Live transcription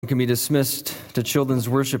can be dismissed to children's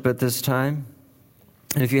worship at this time.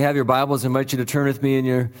 And if you have your Bibles, I invite you to turn with me in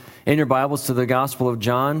your Bibles to the Gospel of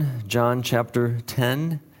John, John chapter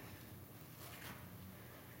 10.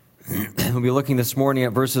 We'll be looking this morning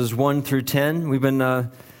at verses 1 through 10. We've been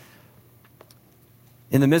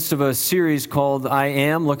in the midst of a series called I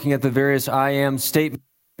Am, looking at the various I Am statements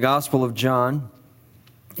in the Gospel of John.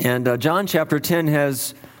 And John chapter 10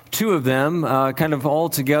 has two of them, kind of all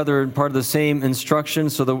together, part of the same instruction.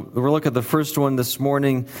 So we'll look at the first one this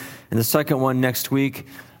morning and the second one next week.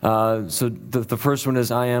 So the first one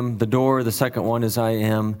is I am the door. The second one is I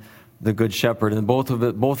am the good shepherd. And both of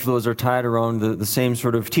those are tied around the same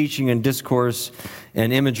sort of teaching and discourse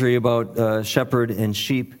and imagery about shepherd and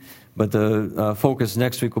sheep. But the focus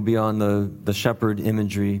next week will be on the shepherd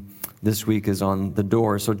imagery. This week is on the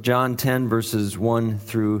door. So John 10, verses 1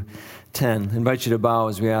 through 10. I invite you to bow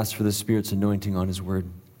as we ask for the Spirit's anointing on His Word.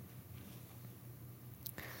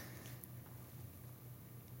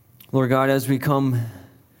 Lord God, as we come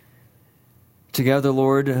together,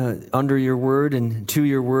 Lord, under your Word and to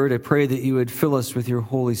your Word, I pray that you would fill us with your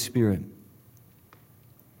Holy Spirit.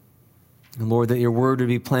 And Lord, that your Word would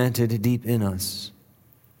be planted deep in us,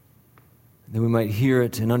 that we might hear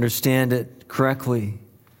it and understand it correctly,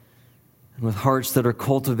 and with hearts that are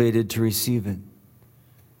cultivated to receive it,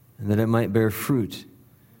 and that it might bear fruit.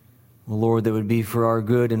 Well, Lord, that would be for our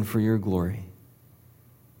good and for your glory.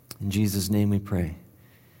 In Jesus' name we pray.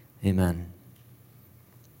 Amen.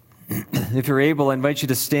 If you're able, I invite you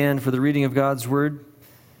to stand for the reading of God's Word.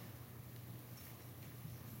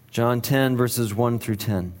 John 10, verses 1 through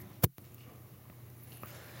 10.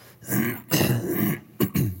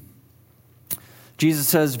 Jesus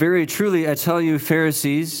says, "Very truly I tell you,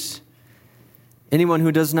 Pharisees, anyone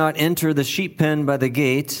who does not enter the sheep pen by the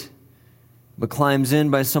gate, but climbs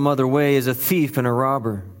in by some other way, is a thief and a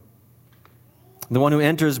robber. The one who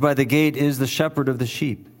enters by the gate is the shepherd of the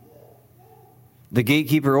sheep. The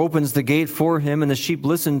gatekeeper opens the gate for him, and the sheep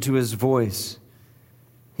listen to his voice.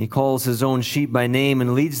 He calls his own sheep by name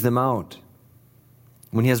and leads them out.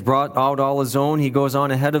 When he has brought out all his own, he goes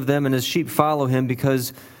on ahead of them, and his sheep follow him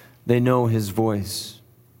because they know his voice.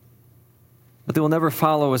 But they will never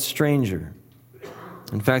follow a stranger.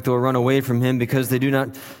 In fact, they will run away from him because they do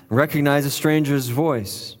not recognize a stranger's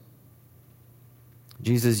voice."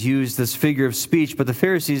 Jesus used this figure of speech, but the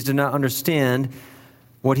Pharisees did not understand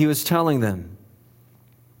what he was telling them.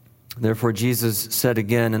 Therefore, Jesus said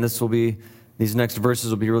again, and these next verses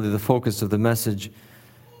will be really the focus of the message,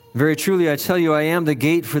 "Very truly I tell you, I am the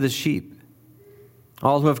gate for the sheep.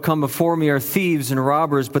 All who have come before me are thieves and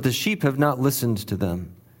robbers, but the sheep have not listened to them.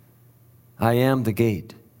 I am the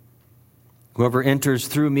gate. Whoever enters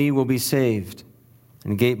through me will be saved."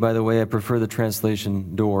 And gate, by the way, I prefer the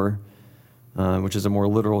translation door, which is a more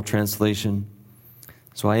literal translation.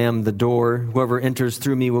 So I am the door. Whoever enters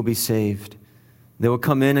through me will be saved. They will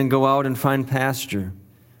come in and go out and find pasture.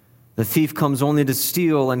 The thief comes only to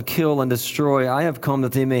steal and kill and destroy. I have come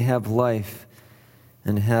that they may have life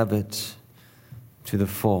and have it to the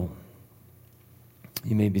full.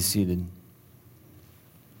 You may be seated.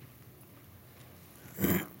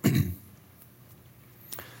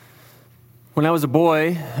 When I was a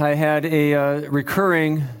boy, I had a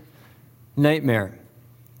recurring nightmare.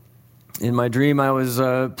 In my dream, I was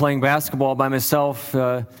playing basketball by myself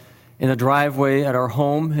in a driveway at our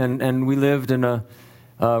home, and we lived in a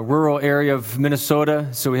rural area of Minnesota,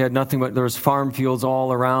 so we had nothing but there was farm fields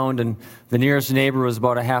all around, and the nearest neighbor was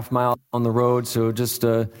about a half mile on the road, so just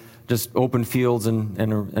open fields and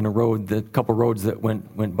a road, a couple roads that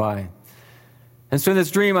went by. And so in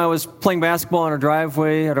this dream, I was playing basketball on our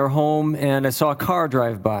driveway at our home, and I saw a car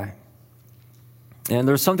drive by. And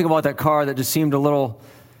there was something about that car that just seemed a little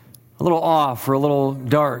off or a little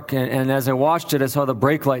dark. And as I watched it, I saw the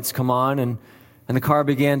brake lights come on, and the car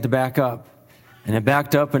began to back up. And it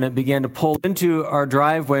backed up, and it began to pull into our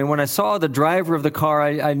driveway. And when I saw the driver of the car,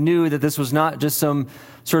 I knew that this was not just some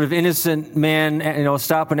sort of innocent man,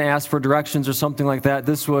 stopping to ask for directions or something like that.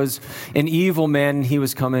 This was an evil man, and he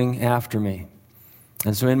was coming after me.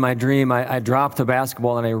 And so in my dream, I dropped the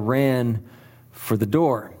basketball and I ran for the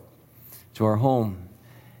door to our home.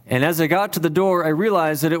 And as I got to the door, I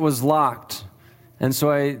realized that it was locked. And so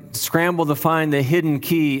I scrambled to find the hidden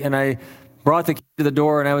key, and I brought the key to the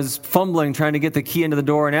door, and I was fumbling, trying to get the key into the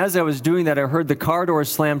door. And as I was doing that, I heard the car door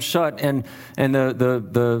slam shut and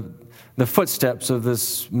the footsteps of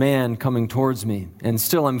this man coming towards me. And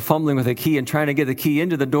still I'm fumbling with the key and trying to get the key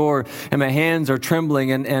into the door, and my hands are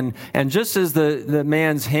trembling. And just as the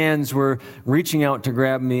man's hands were reaching out to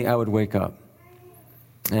grab me, I would wake up.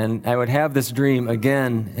 And I would have this dream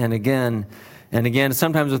again and again And again,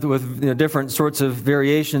 sometimes with different sorts of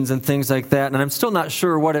variations and things like that. And I'm still not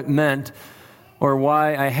sure what it meant or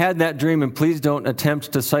why I had that dream. And please don't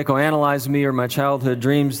attempt to psychoanalyze me or my childhood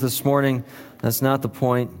dreams this morning. That's not the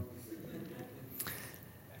point.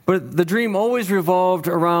 But the dream always revolved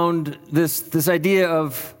around this idea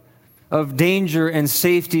of danger and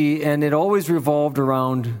safety, and it always revolved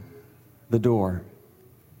around the door.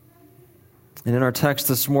 And in our text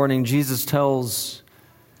this morning, Jesus tells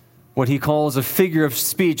what he calls a figure of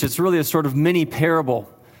speech. It's really a sort of mini parable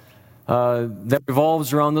that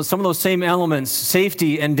revolves around some of those same elements,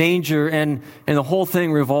 safety and danger, and the whole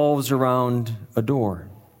thing revolves around a door.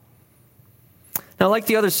 Now, like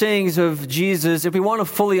the other sayings of Jesus, if we want to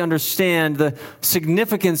fully understand the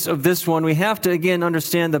significance of this one, we have to, again,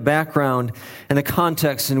 understand the background and the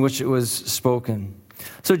context in which it was spoken.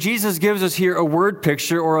 So Jesus gives us here a word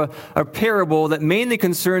picture or a parable that mainly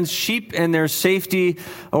concerns sheep and their safety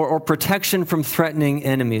or protection from threatening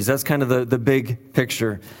enemies. That's kind of the big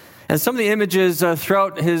picture. And some of the images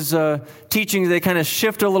throughout his teaching, they kind of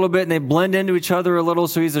shift a little bit and they blend into each other a little.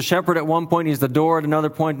 So he's a shepherd at one point, he's the door at another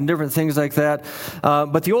point, and different things like that.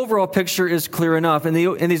 But the overall picture is clear enough. In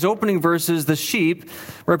these opening verses, the sheep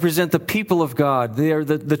represent the people of God. They are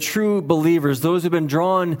the true believers, those who've been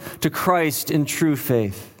drawn to Christ in true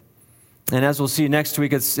faith. And as we'll see next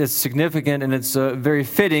week, it's significant and it's very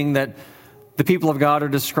fitting that the people of God are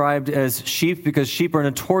described as sheep because sheep are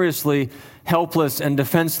notoriously helpless and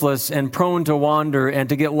defenseless and prone to wander and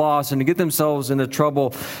to get lost and to get themselves into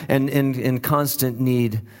trouble and in constant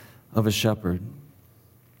need of a shepherd.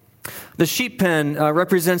 The sheep pen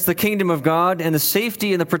represents the kingdom of God and the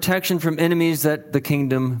safety and the protection from enemies that the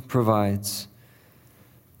kingdom provides.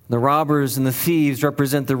 The robbers and the thieves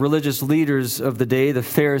represent the religious leaders of the day, the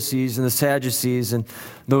Pharisees and the Sadducees, and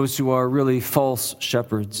those who are really false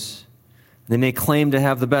shepherds. They may claim to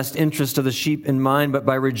have the best interest of the sheep in mind, but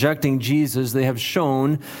by rejecting Jesus, they have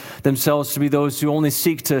shown themselves to be those who only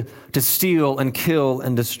seek to steal and kill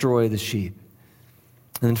and destroy the sheep.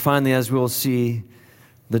 And then finally, as we'll see,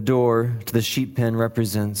 the door to the sheep pen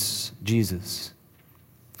represents Jesus.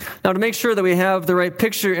 Now, to make sure that we have the right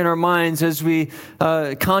picture in our minds as we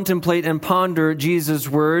contemplate and ponder Jesus'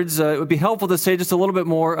 words, it would be helpful to say just a little bit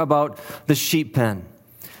more about the sheep pen.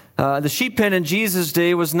 The sheep pen in Jesus'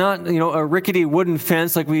 day was not, a rickety wooden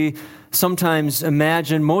fence like we sometimes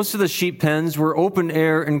imagine. Most of the sheep pens were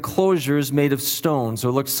open-air enclosures made of stone, so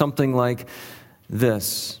it looked something like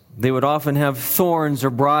this. They would often have thorns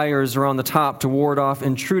or briars around the top to ward off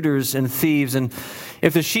intruders and thieves. And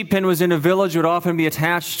if the sheep pen was in a village, it would often be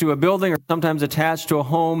attached to a building or sometimes attached to a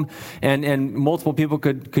home, and multiple people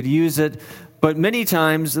could use it. But many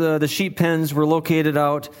times, the sheep pens were located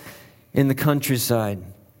out in the countryside.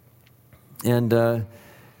 And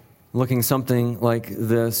looking something like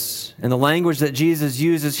this. And the language that Jesus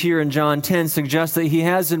uses here in John 10 suggests that he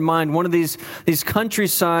has in mind one of these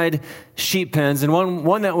countryside sheep pens, and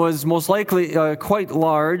one that was most likely quite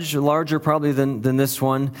larger probably than this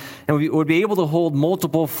one, and would be able to hold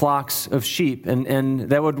multiple flocks of sheep. And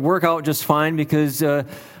that would work out just fine because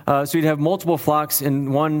so you'd have multiple flocks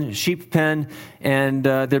in one sheep pen, and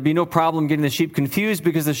there'd be no problem getting the sheep confused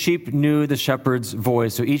because the sheep knew the shepherd's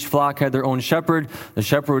voice. So each flock had their own shepherd. The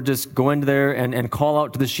shepherd would just go into there and call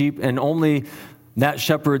out to the sheep, and only that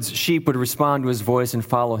shepherd's sheep would respond to his voice and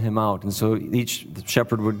follow him out. And so each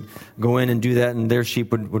shepherd would go in and do that, and their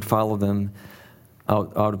sheep would follow them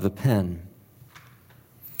out of the pen.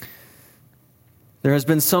 There has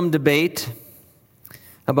been some debate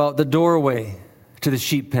about the doorway to the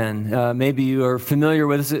sheep pen. Maybe you are familiar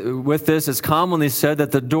with this. It's commonly said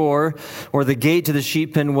that the door or the gate to the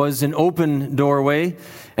sheep pen was an open doorway,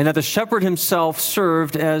 and that the shepherd himself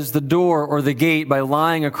served as the door or the gate by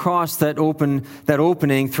lying across that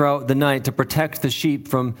opening throughout the night to protect the sheep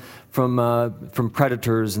from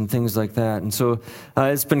predators and things like that. And so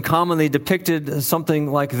it's been commonly depicted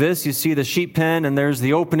something like this. You see the sheep pen, and there's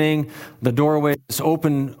the opening, the doorway, this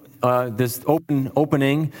open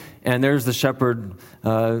opening, and there's the shepherd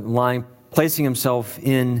placing himself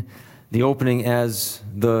in the opening as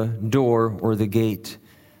the door or the gate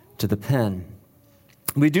to the pen.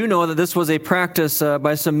 We do know that this was a practice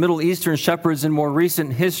by some Middle Eastern shepherds in more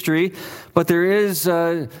recent history, but there is,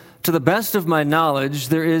 to the best of my knowledge,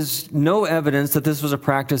 there is no evidence that this was a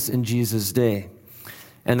practice in Jesus' day.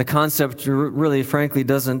 And the concept really, frankly,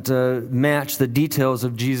 doesn't match the details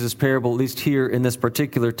of Jesus' parable, at least here in this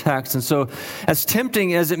particular text. And so, as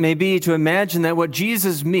tempting as it may be to imagine that what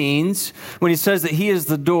Jesus means when he says that he is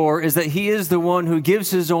the door is that he is the one who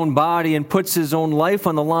gives his own body and puts his own life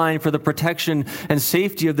on the line for the protection and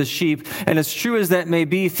safety of the sheep. And as true as that may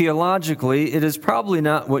be theologically, it is probably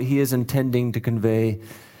not what he is intending to convey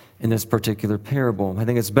in this particular parable. I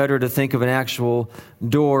think it's better to think of an actual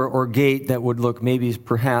door or gate that would look maybe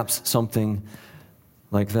perhaps something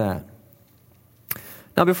like that.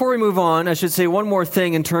 Now, before we move on, I should say one more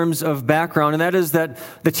thing in terms of background, and that is that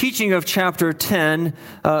the teaching of chapter 10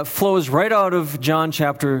 flows right out of John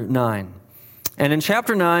chapter 9. And in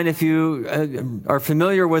chapter 9, if you are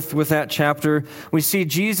familiar with that chapter, we see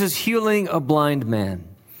Jesus healing a blind man.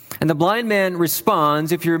 And the blind man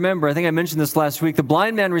responds, if you remember, I think I mentioned this last week, the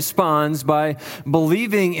blind man responds by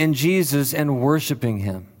believing in Jesus and worshiping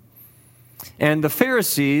him. And the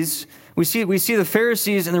Pharisees, we see the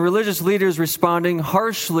Pharisees and the religious leaders responding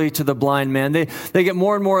harshly to the blind man. They get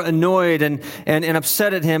more and more annoyed and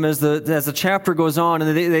upset at him as the chapter goes on,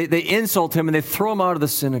 and they insult him and they throw him out of the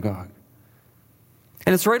synagogue.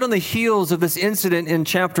 And it's right on the heels of this incident in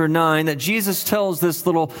chapter 9 that Jesus tells this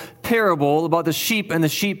little parable about the sheep and the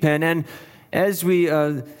sheep pen. And as we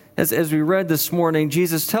read this morning,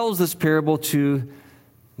 Jesus tells this parable to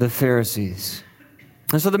the Pharisees.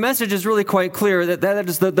 And so the message is really quite clear that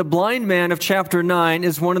is the blind man of chapter 9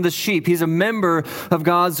 is one of the sheep. He's a member of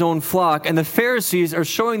God's own flock. And the Pharisees are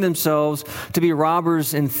showing themselves to be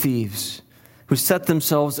robbers and thieves who set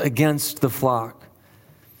themselves against the flock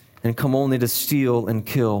and come only to steal and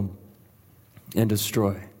kill and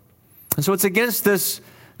destroy. And so it's against this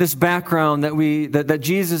background that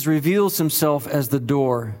Jesus reveals himself as the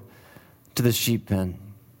door to the sheep pen.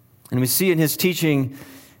 And we see in his teaching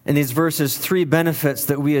in these verses 3 benefits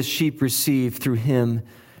that we as sheep receive through him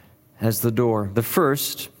as the door. The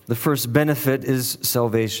first benefit is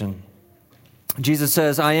salvation. Jesus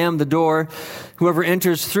says, I am the door. Whoever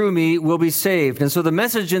enters through me will be saved. And so the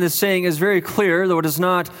message in this saying is very clear, though it is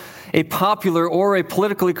not a popular or a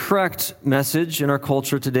politically correct message in our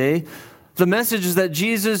culture today. The message is that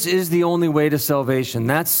Jesus is the only way to salvation.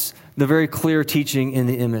 That's the very clear teaching in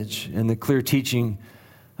the image and the clear teaching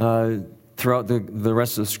throughout the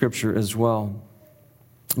rest of the Scripture as well.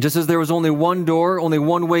 Just as there was only one door, only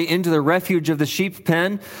one way into the refuge of the sheep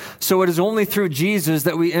pen, so it is only through Jesus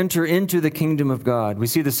that we enter into the kingdom of God. We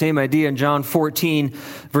see the same idea in John 14,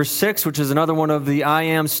 verse 6, which is another one of the I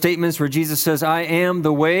am statements where Jesus says, I am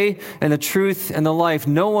the way and the truth and the life.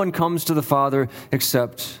 No one comes to the Father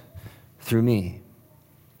except through me.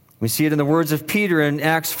 We see it in the words of Peter in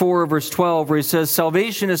Acts 4, verse 12, where he says,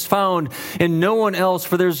 salvation is found in no one else,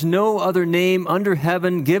 for there's no other name under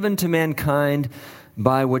heaven given to mankind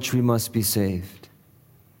by which we must be saved.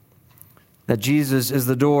 That Jesus is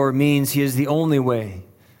the door means he is the only way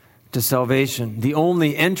to salvation, the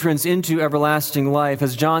only entrance into everlasting life.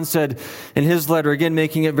 As John said in his letter, again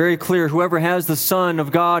making it very clear, whoever has the Son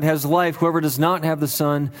of God has life. Whoever does not have the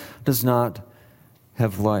Son does not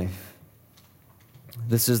have life.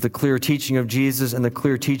 This is the clear teaching of Jesus and the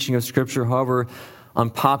clear teaching of Scripture, however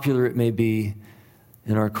unpopular it may be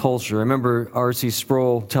in our culture. I remember R.C.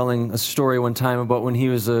 Sproul telling a story one time about when he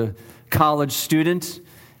was a college student,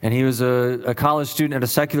 and he was a college student at a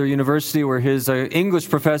secular university where his English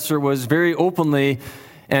professor was very openly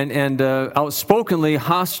and outspokenly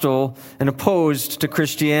hostile and opposed to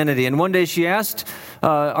Christianity. And one day she asked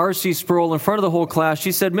R.C. Sproul in front of the whole class,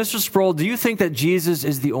 she said, Mr. Sproul, do you think that Jesus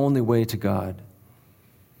is the only way to God?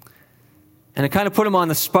 And it kind of put him on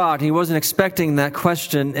the spot. He wasn't expecting that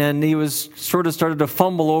question, and he was sort of started to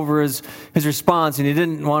fumble over his response, and he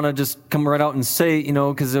didn't want to just come right out and say,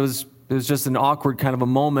 because it was just an awkward kind of a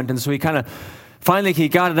moment. And so he kind of, finally he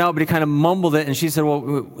got it out, but he kind of mumbled it, and she said,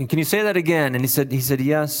 well, can you say that again? And he said,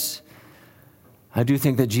 yes, I do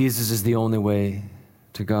think that Jesus is the only way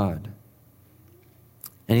to God.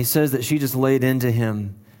 And he says that she just laid into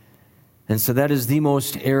him and said, that is the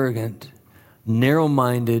most arrogant,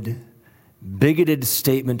 narrow-minded, bigoted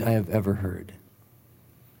statement I have ever heard.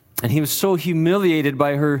 And he was so humiliated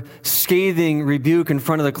by her scathing rebuke in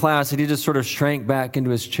front of the class that he just sort of shrank back into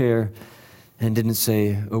his chair and didn't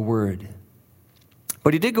say a word.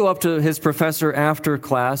 But he did go up to his professor after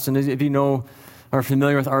class, and if you are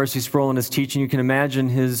familiar with R.C. Sproul and his teaching, you can imagine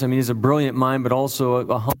he's a brilliant mind, but also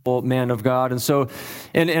a humble man of God. And so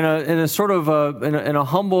in a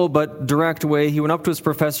humble but direct way, he went up to his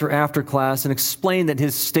professor after class and explained that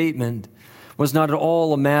his statement was not at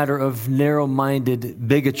all a matter of narrow-minded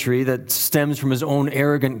bigotry that stems from his own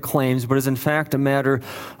arrogant claims, but is in fact a matter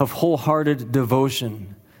of wholehearted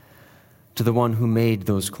devotion to the one who made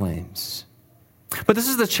those claims. But this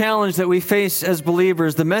is the challenge that we face as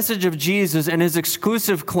believers. The message of Jesus and his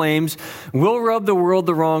exclusive claims will rub the world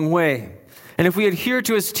the wrong way. And if we adhere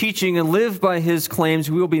to his teaching and live by his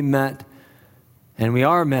claims, we will be met, and we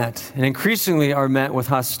are met, and increasingly are met with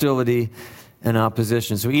hostility and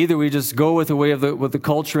opposition. So either we just go with the way of the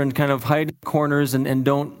culture and kind of hide in corners and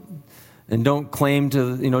don't claim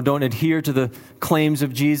to, don't adhere to the claims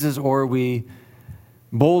of Jesus, or we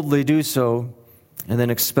boldly do so and then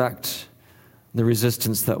expect the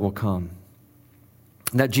resistance that will come.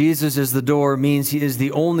 That Jesus is the door means he is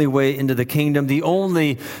the only way into the kingdom, the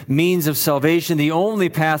only means of salvation, the only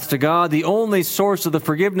path to God, the only source of the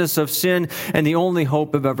forgiveness of sin, and the only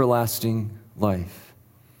hope of everlasting life.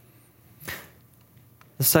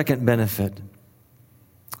 The second benefit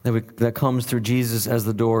that comes through Jesus as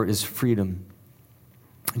the door is freedom.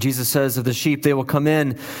 Jesus says of the sheep, they will come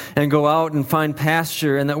in and go out and find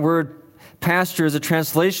pasture. And that word pasture is a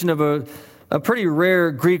translation of a pretty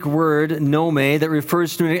rare Greek word, nome, that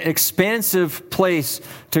refers to an expansive place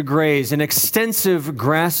to graze, an extensive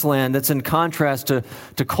grassland that's in contrast to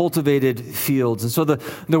cultivated fields. And so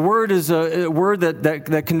the word is a word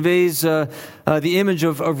that conveys the image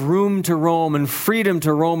of room to roam and freedom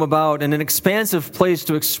to roam about, and an expansive place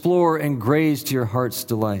to explore and graze to your heart's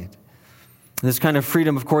delight. And this kind of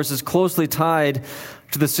freedom, of course, is closely tied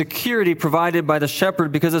to the security provided by the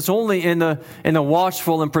shepherd, because it's only in the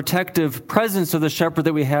watchful and protective presence of the shepherd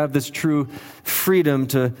that we have this true freedom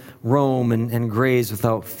to roam and graze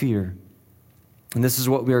without fear. And this is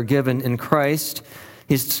what we are given in Christ.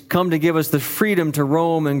 He's come to give us the freedom to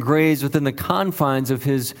roam and graze within the confines of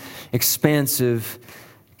his expansive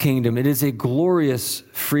kingdom. It is a glorious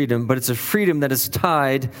freedom, but it's a freedom that is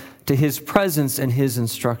tied to his presence and his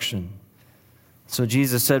instruction. So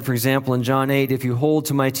Jesus said, for example, in John 8, if you hold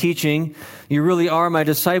to my teaching, you really are my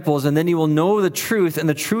disciples, and then you will know the truth, and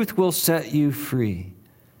the truth will set you free.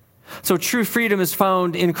 So true freedom is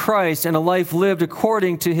found in Christ and a life lived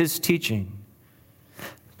according to his teaching.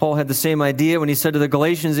 Paul had the same idea when he said to the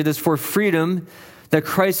Galatians, it is for freedom that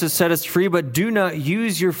Christ has set us free, but do not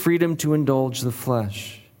use your freedom to indulge the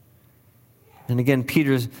flesh. And again,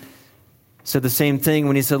 Peter said the same thing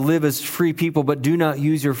when he said, live as free people, but do not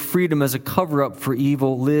use your freedom as a cover-up for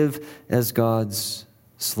evil. Live as God's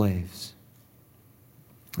slaves.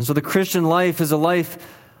 And so the Christian life is a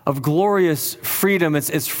life of glorious freedom.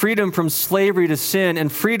 It's freedom from slavery to sin,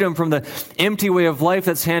 and freedom from the empty way of life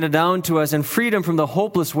that's handed down to us, and freedom from the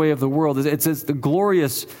hopeless way of the world. It's the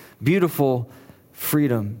glorious, beautiful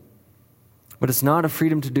freedom. But it's not a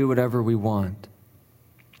freedom to do whatever we want.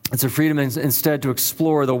 It's a freedom instead to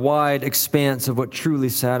explore the wide expanse of what truly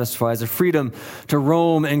satisfies, a freedom to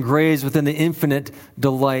roam and graze within the infinite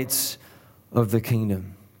delights of the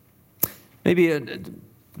kingdom. Maybe it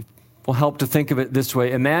will help to think of it this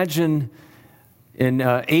way. Imagine an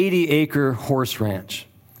 80-acre horse ranch.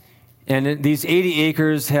 And these 80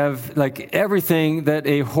 acres have like everything that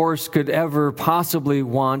a horse could ever possibly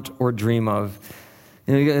want or dream of.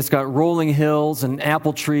 It's got rolling hills and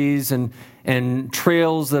apple trees and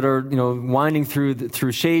trails that are winding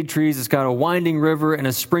through shade trees. It's got a winding river and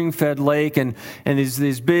a spring-fed lake and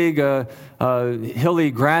these big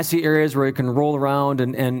hilly grassy areas where it can roll around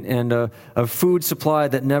and a food supply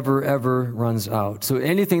that never ever runs out. So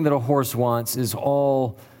anything that a horse wants is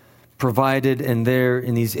all provided and there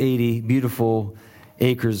in these 80 beautiful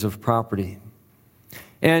acres of property.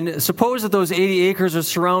 And suppose that those 80 acres are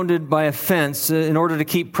surrounded by a fence in order to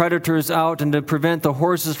keep predators out and to prevent the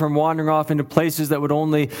horses from wandering off into places that would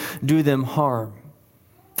only do them harm.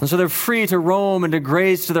 And so they're free to roam and to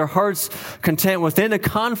graze to their heart's content within the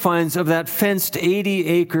confines of that fenced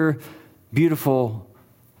 80-acre beautiful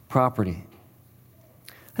property.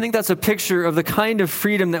 I think that's a picture of the kind of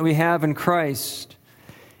freedom that we have in Christ.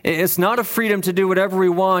 It's not a freedom to do whatever we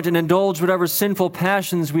want and indulge whatever sinful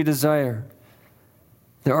passions we desire.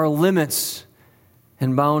 There are limits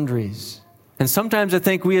and boundaries. And sometimes I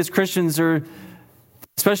think we as Christians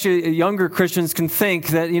especially younger Christians, can think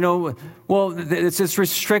that, it's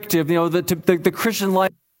restrictive. The Christian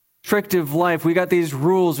life, restrictive life. We got these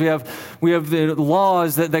rules. We have the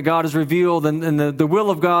laws that God has revealed and the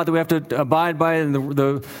will of God that we have to abide by, and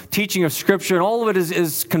the teaching of Scripture. And all of it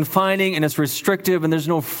is confining and it's restrictive, and there's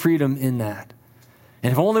no freedom in that.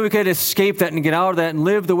 And if only we could escape that and get out of that and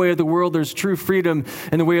live the way of the world, there's true freedom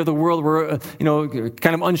in the way of the world. We're,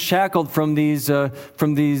 kind of unshackled from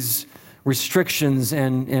these restrictions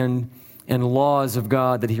and laws of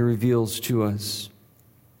God that He reveals to us.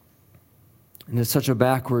 And it's such a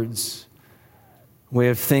backwards way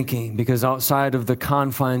of thinking, because outside of the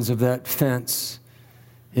confines of that fence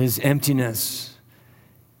is emptiness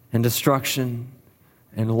and destruction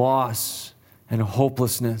and loss and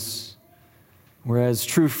hopelessness, whereas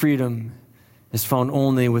true freedom is found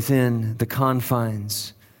only within the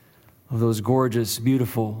confines of those gorgeous,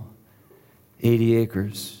 beautiful 80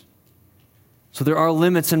 acres. So there are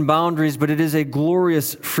limits and boundaries, but it is a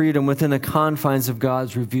glorious freedom within the confines of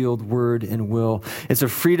God's revealed word and will. It's a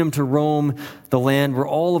freedom to roam the land where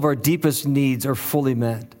all of our deepest needs are fully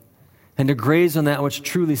met, and to graze on that which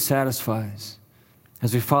truly satisfies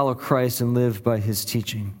as we follow Christ and live by his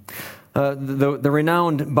teaching. The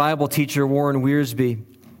renowned Bible teacher Warren Wiersbe,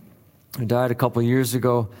 who died a couple years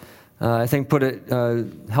ago, I think put it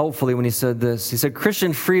helpfully when he said this. He said,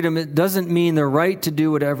 Christian freedom, it doesn't mean the right to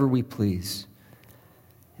do whatever we please.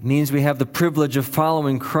 It means we have the privilege of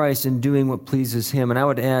following Christ and doing what pleases him. And I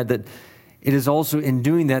would add that it is also in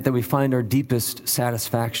doing that we find our deepest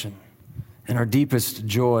satisfaction and our deepest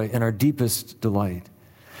joy and our deepest delight.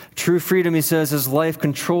 True freedom, he says, is life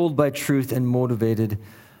controlled by truth and motivated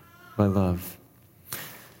by love.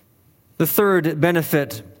 The third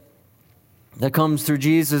benefit that comes through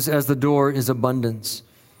Jesus as the door is abundance.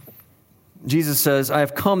 Jesus says, I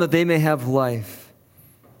have come that they may have life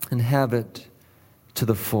and have it to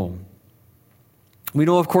the full. We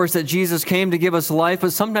know, of course, that Jesus came to give us life,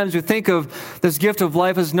 but sometimes we think of this gift of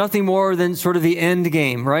life as nothing more than sort of the end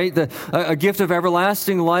game, right? A gift of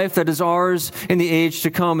everlasting life that is ours in the age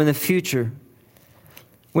to come, in the future.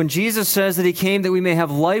 When Jesus says that he came that we may have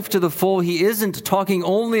life to the full, he isn't talking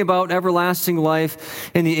only about everlasting life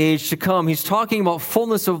in the age to come. He's talking about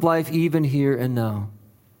fullness of life even here and now,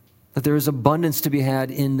 that there is abundance to be had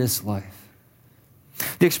in this life.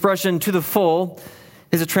 The expression to the full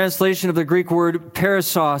is a translation of the Greek word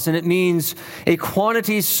perissos, and it means a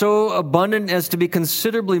quantity so abundant as to be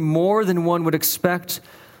considerably more than one would expect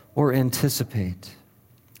or anticipate.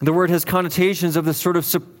 The word has connotations of this sort of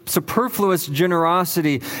superfluous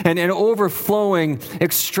generosity and overflowing,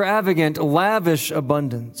 extravagant, lavish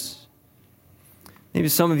abundance. Maybe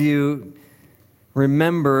some of you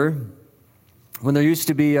remember when there used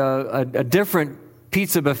to be a different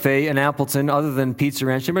pizza buffet in Appleton other than Pizza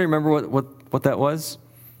Ranch. Anybody remember what that was?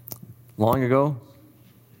 Long ago?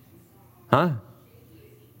 Huh?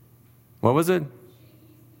 What was it?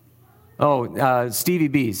 Oh, Stevie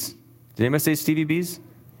B's. Did anybody say Stevie B's?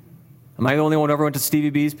 Am I the only one who ever went to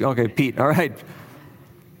Stevie B's? Okay, Pete. All right.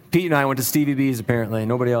 Pete and I went to Stevie B's, apparently.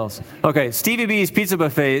 Nobody else. Okay, Stevie B's Pizza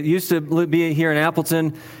Buffet. It used to be here in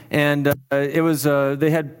Appleton, and it was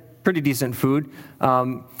they had pretty decent food.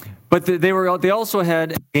 But they also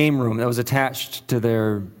had a game room that was attached to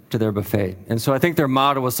their buffet. And so I think their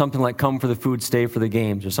motto was something like, come for the food, stay for the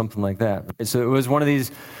games, or something like that. Right? So it was one of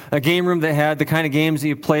these, a game room that had the kind of games that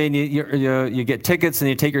you play, and you get tickets, and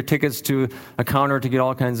you take your tickets to a counter to get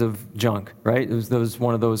all kinds of junk, right? It was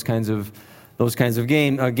one of those kinds of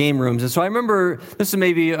game rooms. And so I remember, this is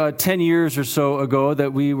maybe 10 years or so ago,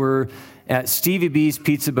 that we were at Stevie B's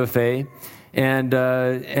Pizza Buffet. And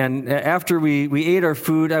after we ate our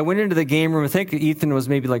food, I went into the game room. I think Ethan was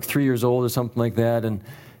maybe like 3 years old or something like that.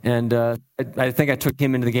 And I think I took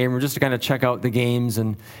him into the game room just to kind of check out the games.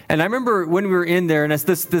 And I remember when we were in there, and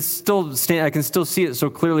this still I can still see it so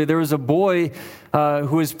clearly. There was a boy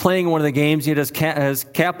who was playing one of the games. He had his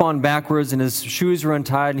cap on backwards, and his shoes were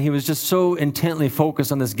untied, and he was just so intently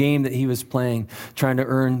focused on this game that he was playing, trying to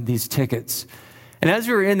earn these tickets. And as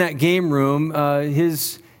we were in that game room,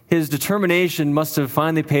 his determination must have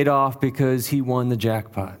finally paid off, because he won the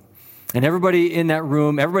jackpot. And everybody in that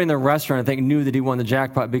room, everybody in the restaurant, I think, knew that he won the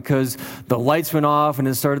jackpot, because the lights went off and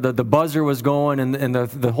it started, the buzzer was going, and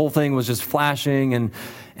the whole thing was just flashing,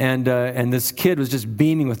 and this kid was just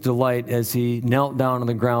beaming with delight as he knelt down on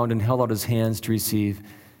the ground and held out his hands to receive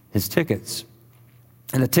his tickets.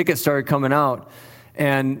 And the tickets started coming out.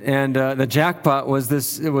 And the jackpot was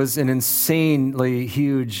this. It was an insanely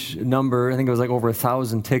huge number. I think it was like over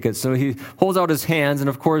 1,000 tickets. So he holds out his hands, and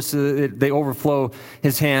of course they overflow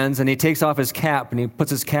his hands. And he takes off his cap, and he puts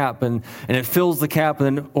his cap, and it fills the cap,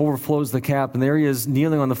 and then overflows the cap. And there he is,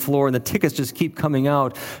 kneeling on the floor, and the tickets just keep coming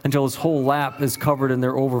out until his whole lap is covered, and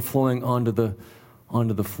they're overflowing onto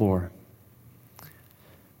the floor.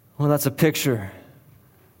 Well, that's a picture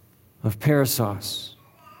of perissos.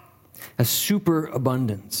 A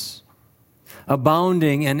superabundance,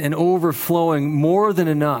 abounding and overflowing, more than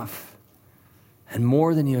enough, and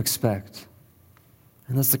more than you expect.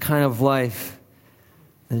 And that's the kind of life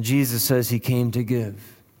that Jesus says he came to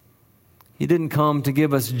give. He didn't come to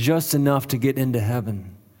give us just enough to get into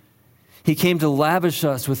heaven. He came to lavish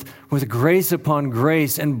us with grace upon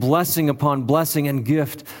grace, and blessing upon blessing, and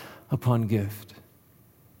gift upon gift.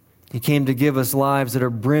 He came to give us lives that are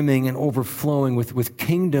brimming and overflowing with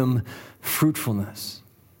kingdom fruitfulness.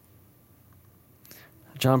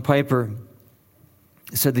 John Piper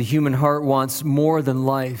said the human heart wants more than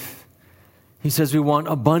life. He says we want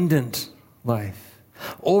abundant life,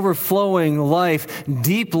 overflowing life,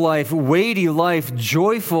 deep life, weighty life,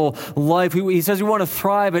 joyful life. He says we want to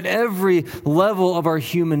thrive at every level of our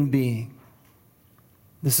human being.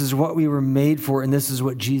 This is what we were made for, and this is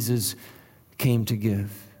what Jesus came to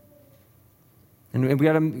give. And we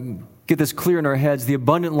got to get this clear in our heads. The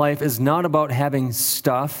abundant life is not about having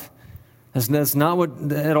stuff. That's not what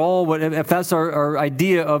at all. What if that's our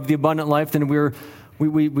idea of the abundant life? Then we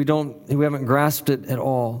haven't grasped it at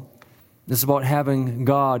all. It's about having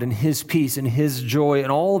God and His peace and His joy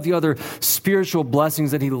and all of the other spiritual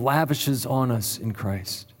blessings that He lavishes on us in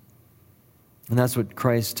Christ. And that's what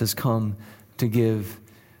Christ has come to give.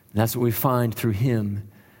 And that's what we find through Him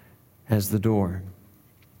as the door.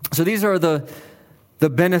 So these are the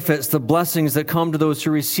benefits, the blessings that come to those who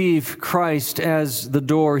receive Christ as the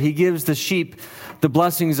door. He gives the sheep the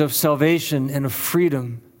blessings of salvation and of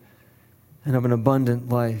freedom and of an abundant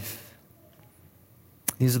life.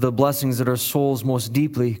 These are the blessings that our souls most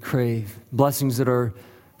deeply crave, blessings that are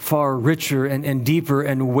far richer and deeper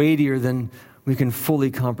and weightier than we can fully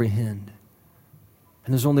comprehend.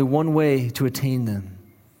 And there's only one way to attain them.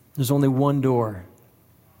 There's only one door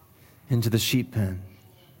into the sheep pen.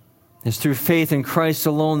 It's through faith in Christ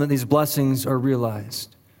alone that these blessings are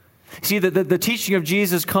realized. See, the teaching of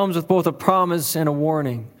Jesus comes with both a promise and a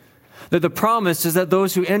warning. That the promise is that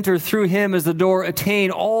those who enter through Him as the door attain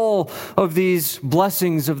all of these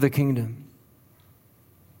blessings of the kingdom.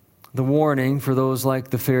 The warning for those like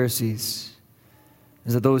the Pharisees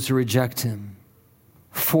is that those who reject Him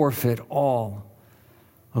forfeit all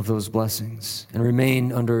of those blessings and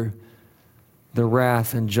remain under the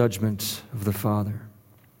wrath and judgment of the Father.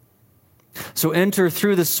 So enter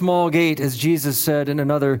through the small gate, as Jesus said in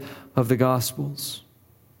another of the Gospels.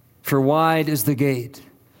 For wide is the gate,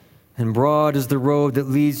 and broad is the road that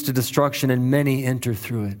leads to destruction, and many enter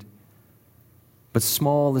through it. But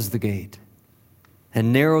small is the gate,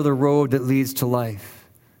 and narrow the road that leads to life,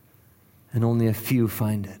 and only a few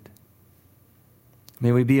find it.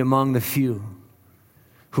 May we be among the few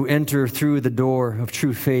who enter through the door of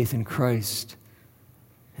true faith in Christ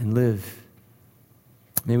and live.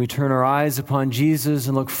 May we turn our eyes upon Jesus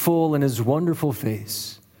and look full in His wonderful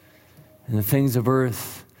face, and the things of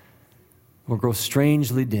earth will grow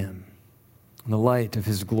strangely dim in the light of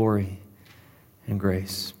His glory and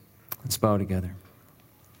grace. Let's bow together.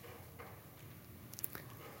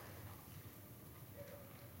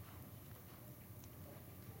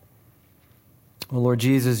 Oh Lord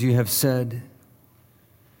Jesus, You have said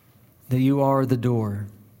that You are the door,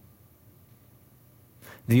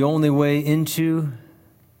 the only way into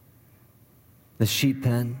the sheep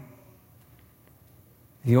pen,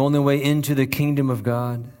 the only way into the kingdom of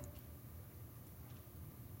God,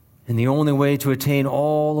 and the only way to attain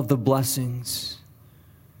all of the blessings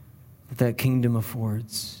that kingdom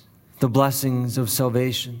affords, the blessings of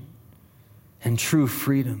salvation and true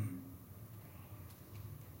freedom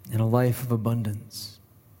and a life of abundance.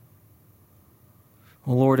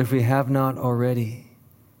 Oh Lord, if we have not already,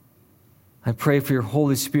 I pray for Your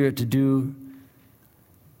Holy Spirit to do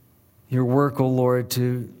Your work, O Lord,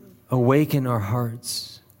 to awaken our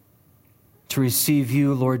hearts, to receive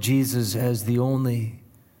You, Lord Jesus, as the only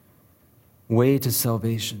way to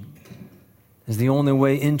salvation, as the only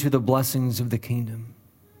way into the blessings of the kingdom.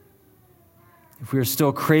 If we are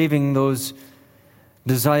still craving those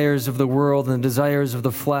desires of the world and the desires of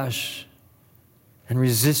the flesh and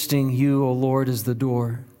resisting You, O Lord, as the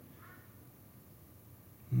door,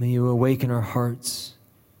 may You awaken our hearts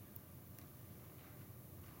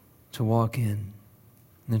to walk in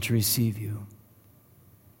and to receive You.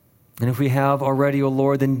 And if we have already, O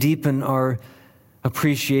Lord, then deepen our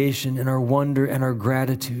appreciation and our wonder and our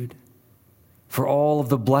gratitude for all of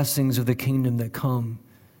the blessings of the kingdom that come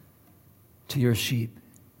to Your sheep,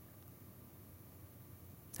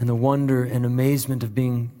 and the wonder and amazement of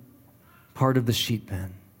being part of the sheep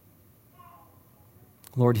pen.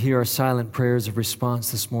 Lord, hear our silent prayers of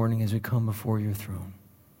response this morning as we come before Your throne.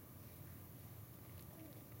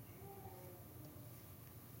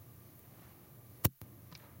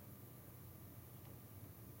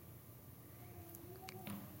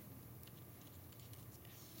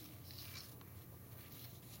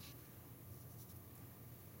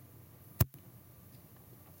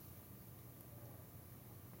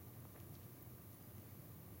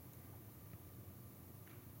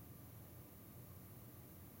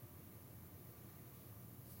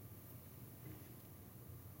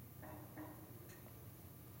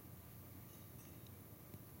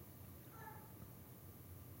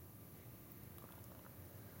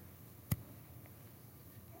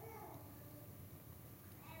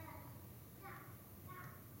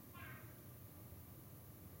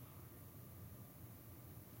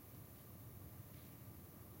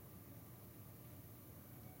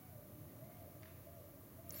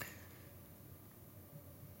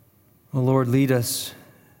 Oh, Lord, lead us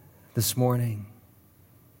this morning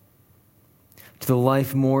to the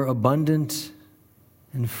life more abundant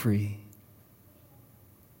and free.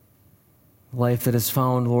 Life that is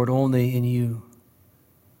found, Lord, only in you,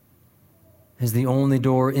 as the only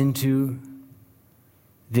door into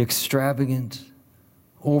the extravagant,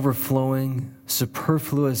 overflowing,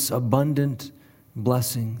 superfluous, abundant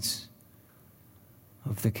blessings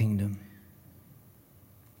of the kingdom.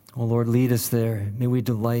 Oh, Lord, lead us there. May we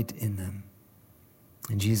delight in them.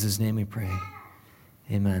 In Jesus' name we pray.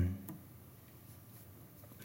 Amen.